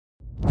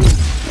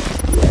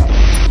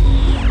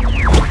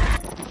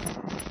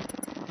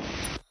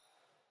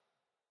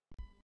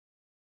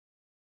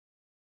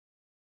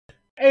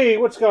Hey,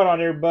 what's going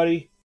on,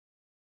 everybody?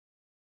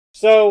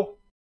 So,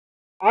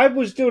 I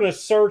was doing a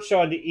search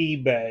on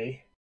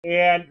eBay,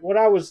 and what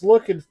I was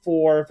looking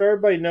for, if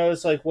everybody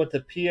knows like what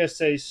the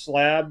PSA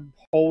slab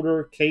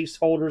holder, case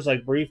holders,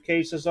 like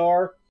briefcases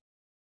are,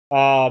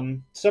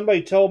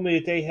 somebody told me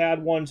that they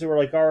had ones that were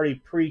like already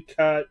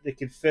pre-cut that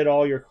could fit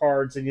all your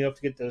cards, and you have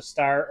to get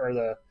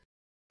the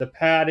the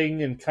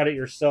padding and cut it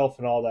yourself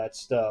and all that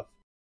stuff.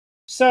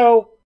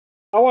 So,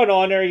 I went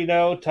on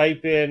there,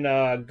 type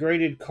in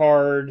graded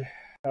card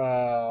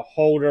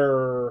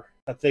holder,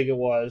 I think it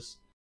was.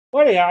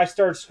 Well, anyhow, I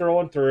started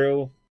scrolling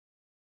through,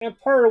 and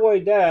part of the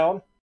way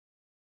down,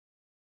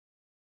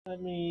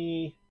 let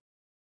me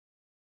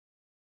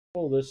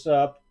pull this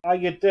up. I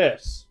get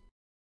this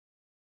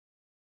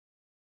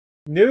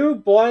new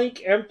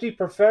blank, empty,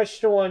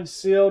 professional,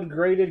 unsealed,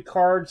 graded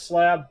card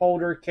slab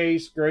holder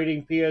case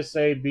grading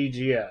PSA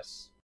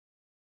BGS.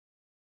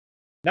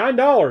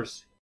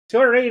 $9.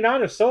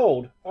 289 have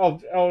sold.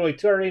 Oh, only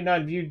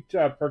 289 viewed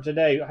per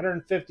today.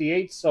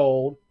 158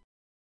 sold.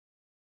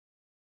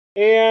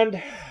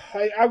 And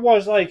I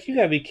was like, you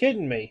gotta be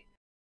kidding me.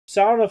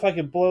 So I don't know if I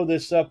can blow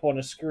this up on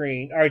the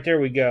screen. All right,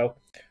 there we go.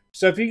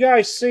 So if you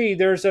guys see,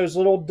 there's those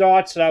little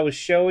dots that I was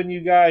showing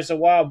you guys a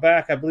while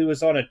back. I believe it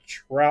was on a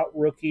Trout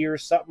rookie or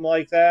something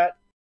like that.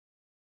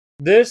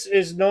 This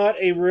is not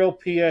a real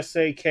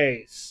PSA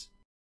case.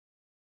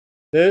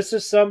 This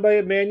is somebody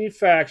that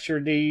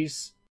manufactured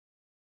these,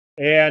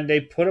 and they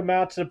put them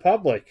out to the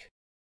public.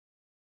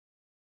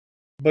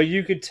 But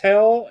you could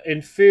tell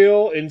and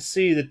feel and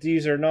see that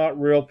these are not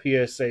real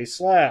PSA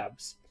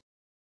slabs.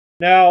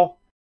 Now,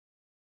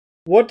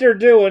 what they're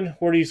doing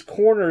were these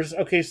corners.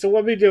 Okay, so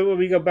what we do, let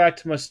me go back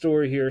to my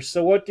story here.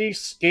 So what these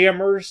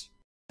scammers,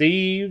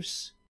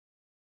 thieves,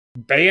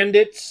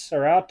 bandits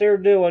are out there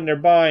doing, they're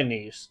buying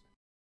these.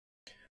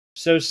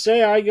 So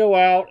say I go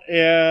out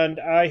and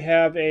I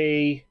have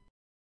a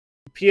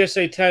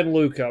PSA 10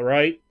 Luca,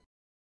 right?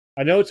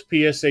 I know it's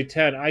PSA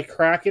 10. I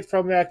crack it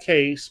from that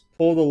case,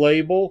 pull the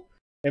label,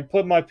 and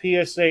put my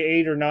PSA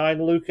 8 or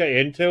 9 Luca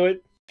into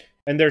it.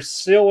 And they're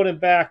sealing it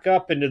back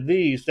up into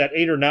these, that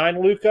 8 or 9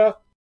 Luca.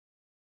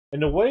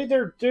 And the way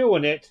they're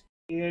doing it,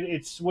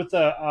 it's with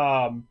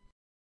a,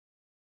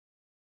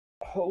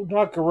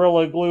 not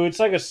Gorilla Glue, it's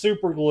like a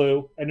super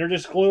glue. And they're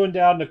just gluing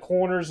down the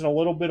corners and a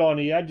little bit on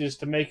the edges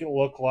to make it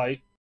look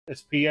like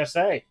it's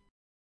PSA.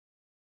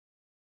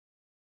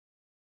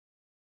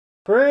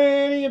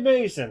 Pretty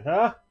amazing,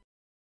 huh?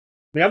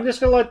 I mean, I'm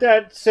just going to let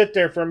that sit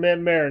there for a minute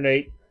and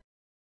marinate.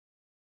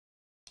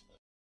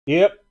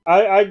 Yep.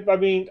 I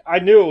mean, I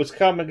knew it was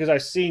coming because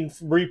I've seen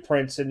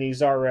reprints in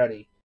these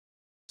already.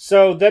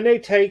 So then they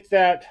take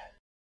the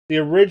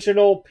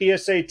original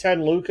PSA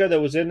 10 Luca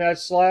that was in that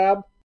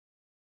slab,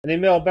 and they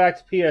mail it back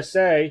to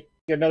PSA,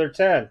 get another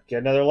 10, get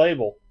another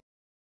label.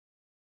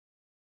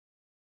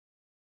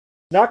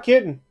 Not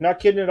kidding. Not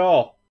kidding at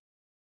all.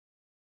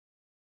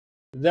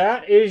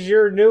 That is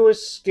your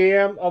newest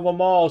scam of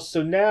them all.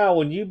 So now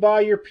when you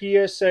buy your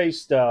PSA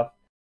stuff,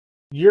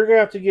 you're going to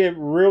have to get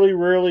really,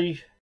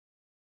 really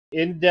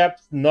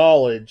in-depth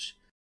knowledge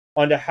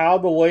onto how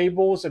the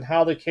labels and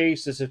how the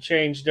cases have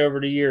changed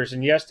over the years.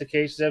 And yes, the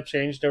cases have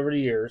changed over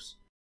the years.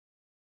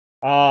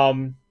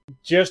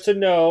 Just to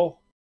know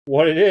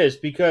what it is,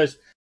 because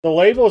the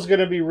label is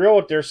going to be real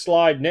if they're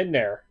sliding in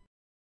there.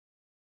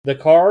 The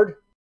card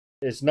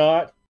is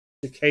not.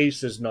 The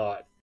case is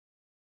not.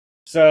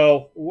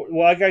 So,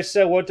 like I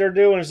said, what they're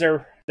doing is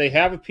they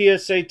have a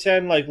PSA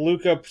 10 like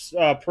Luca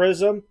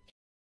Prism.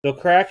 They'll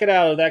crack it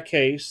out of that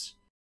case,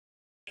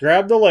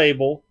 grab the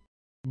label,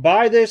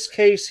 buy this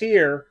case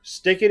here,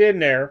 stick it in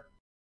there,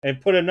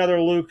 and put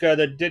another Luca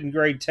that didn't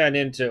grade 10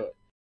 into it.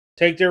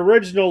 Take the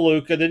original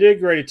Luca that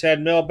did grade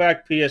 10, mail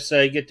back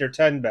PSA, get their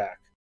 10 back.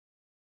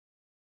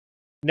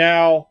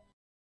 Now,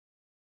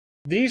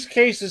 these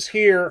cases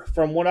here,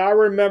 from what I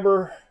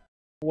remember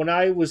when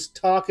I was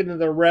talking to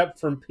the rep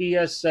from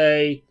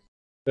PSA,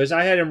 because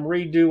I had him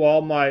redo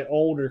all my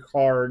older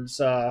cards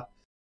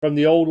from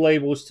the old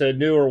labels to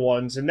newer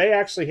ones, and they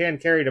actually hand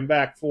carried them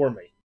back for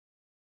me.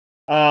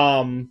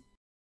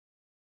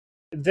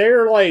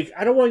 They're like,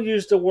 I don't want to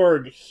use the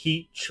word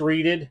heat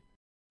treated,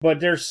 but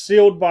they're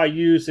sealed by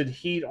using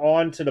heat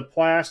onto the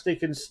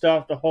plastic and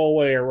stuff the whole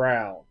way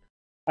around.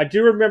 I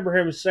do remember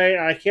him saying,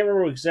 I can't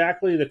remember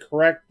exactly the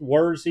correct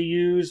words he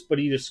used, but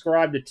he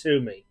described it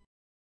to me.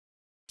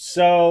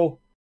 So,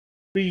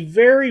 be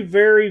very,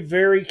 very,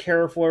 very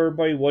careful,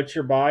 everybody, what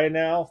you're buying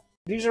now.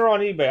 These are on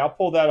eBay. I'll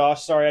pull that off.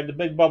 Sorry, I had the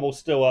big bubble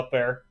still up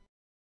there.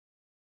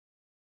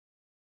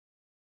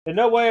 In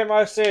no way am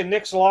I saying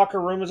Nick's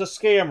Locker Room is a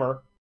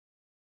scammer.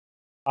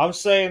 I'm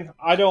saying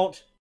I don't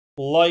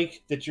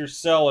like that you're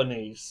selling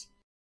these,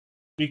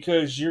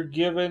 because you're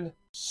giving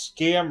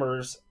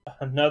scammers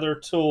another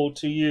tool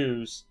to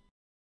use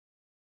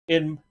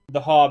in the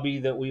hobby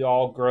that we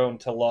all grown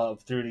to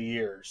love through the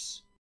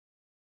years.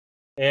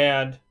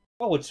 And,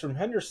 oh, it's from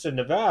Henderson,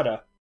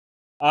 Nevada.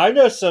 I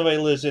know somebody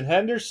lives in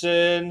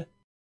Henderson.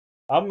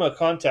 I'm going to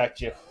contact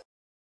you.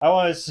 I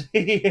want to see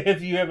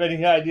if you have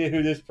any idea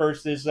who this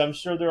person is. I'm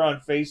sure they're on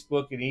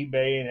Facebook and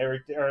eBay and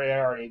everything, or they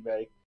are on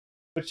eBay.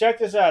 But check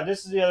this out.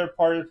 This is the other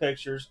part of the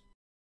pictures.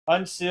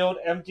 Unsealed,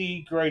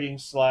 empty grading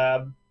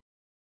slab.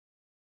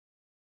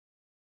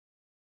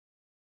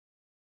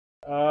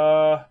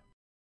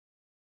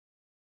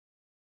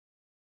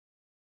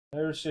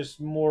 There's just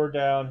more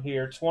down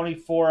here.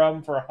 24 of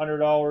them for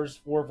 $100,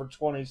 4 for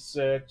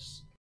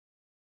 26.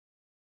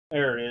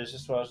 There it is.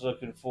 That's what I was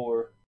looking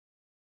for.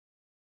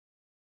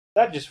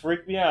 That just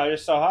freaked me out. I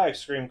just saw high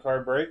extreme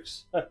card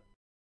breaks.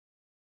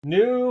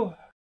 New,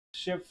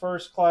 ship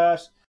first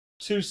class.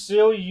 To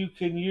seal, you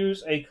can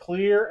use a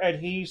clear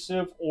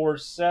adhesive or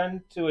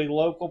send to a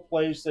local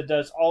place that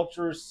does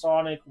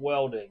ultrasonic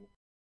welding.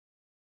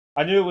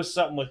 I knew it was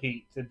something with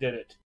heat that did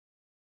it.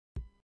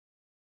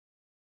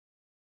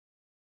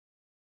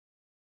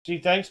 Gee,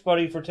 thanks,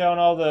 buddy, for telling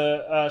all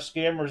the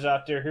scammers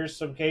out there. Here's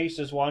some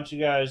cases. Why don't you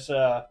guys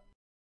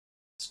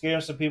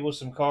scam some people with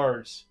some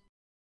cards?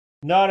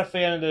 Not a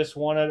fan of this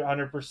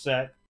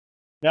 100%.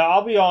 Now,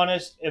 I'll be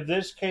honest. If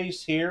this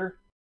case here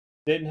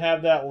didn't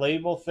have that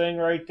label thing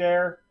right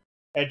there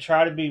and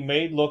try to be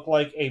made look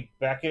like a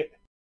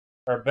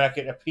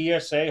a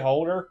PSA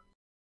holder,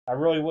 I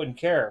really wouldn't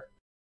care.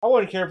 I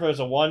wouldn't care if it was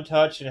a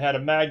one-touch and had a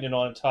magnet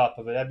on top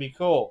of it. That'd be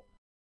cool.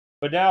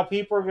 But now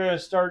people are going to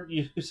start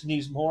using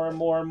these more and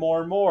more and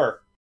more and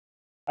more.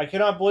 I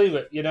cannot believe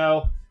it. You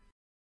know,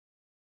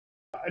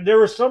 there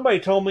was somebody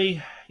told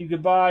me you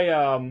could buy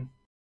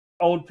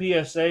old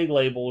PSA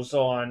labels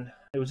on,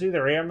 it was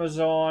either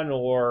Amazon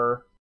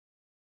or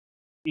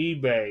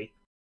eBay.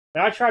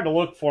 And I tried to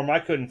look for them. I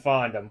couldn't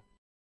find them.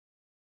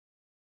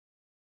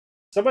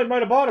 Somebody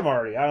might have bought them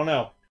already. I don't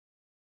know.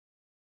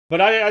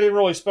 But I didn't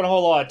really spend a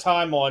whole lot of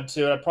time on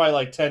to it. Probably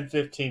like 10,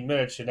 15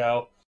 minutes, you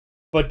know.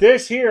 But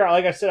this here,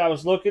 like I said, I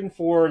was looking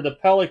for the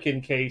Pelican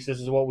cases,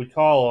 is what we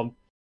call them.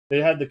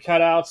 They had the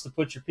cutouts to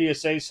put your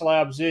PSA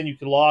slabs in. You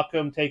could lock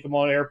them, take them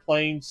on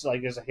airplanes,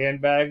 like as a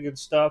handbag and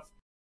stuff,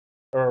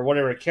 or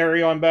whatever, a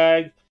carry-on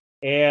bag.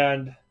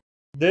 And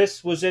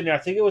this was in there. I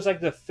think it was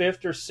like the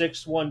 5th or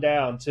 6th one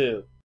down,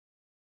 too.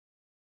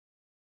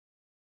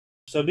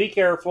 So be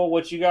careful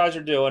what you guys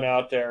are doing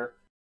out there.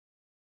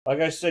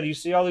 Like I said, you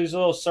see all these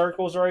little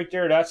circles right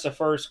there? That's the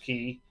first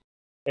key.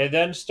 And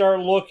then start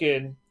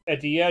looking at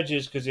the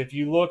edges, because if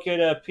you look at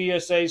a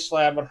PSA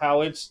slab and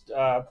how it's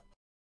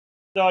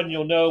done,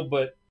 you'll know.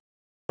 But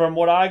from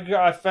what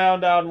I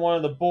found out on one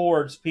of the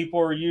boards,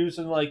 people are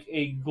using like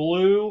a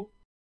glue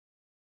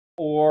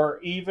or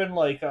even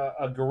like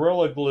a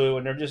Gorilla Glue,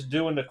 and they're just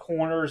doing the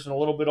corners and a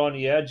little bit on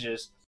the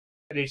edges,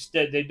 and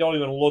they don't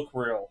even look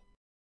real.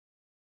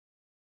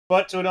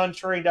 But to an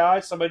untrained eye,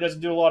 somebody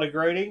doesn't do a lot of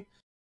grading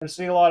and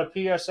see a lot of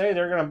PSA,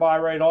 they're going to buy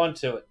right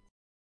onto it.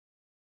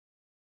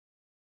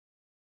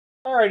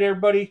 All right,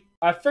 everybody.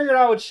 I figured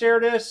I would share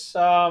this.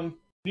 If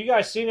you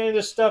guys seen any of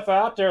this stuff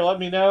out there, let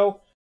me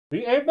know.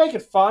 If anybody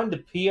could find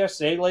the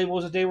PSA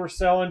labels that they were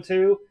selling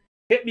too,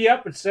 hit me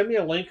up and send me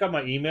a link on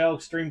my email,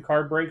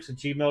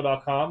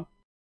 extremecardbreaks@gmail.com.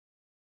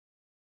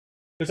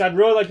 Because I'd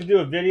really like to do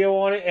a video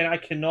on it, and I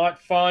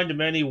cannot find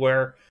them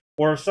anywhere.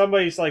 Or if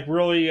somebody's like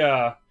really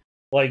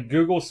like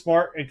Google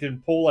smart and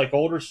can pull like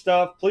older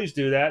stuff, please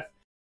do that.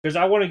 Because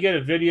I want to get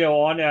a video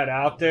on that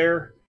out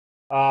there.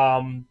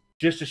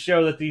 Just to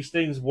show that these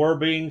things were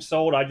being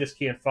sold. I just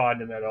can't find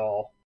them at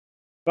all.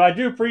 But I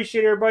do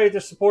appreciate everybody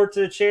the support to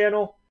the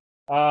channel.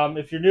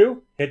 If you're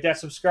new, hit that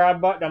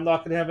subscribe button. I'm not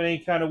going to have any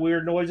kind of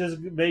weird noises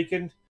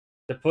making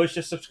to push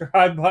the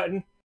subscribe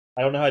button.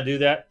 I don't know how to do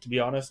that, to be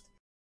honest.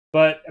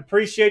 But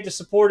appreciate the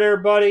support,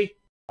 everybody.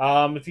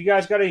 If you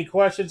guys got any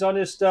questions on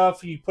this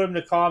stuff, you put them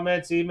in the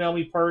comments, email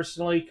me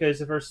personally,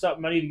 because if there's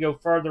something I need to go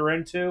further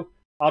into,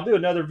 I'll do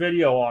another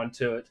video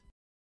onto it.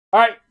 All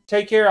right,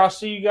 take care. I'll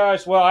see you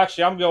guys. Well,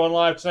 actually, I'm going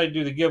live tonight to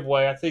do the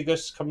giveaway. I think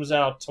this comes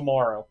out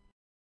tomorrow.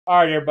 All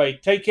right, everybody.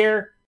 Take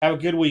care. Have a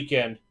good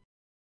weekend.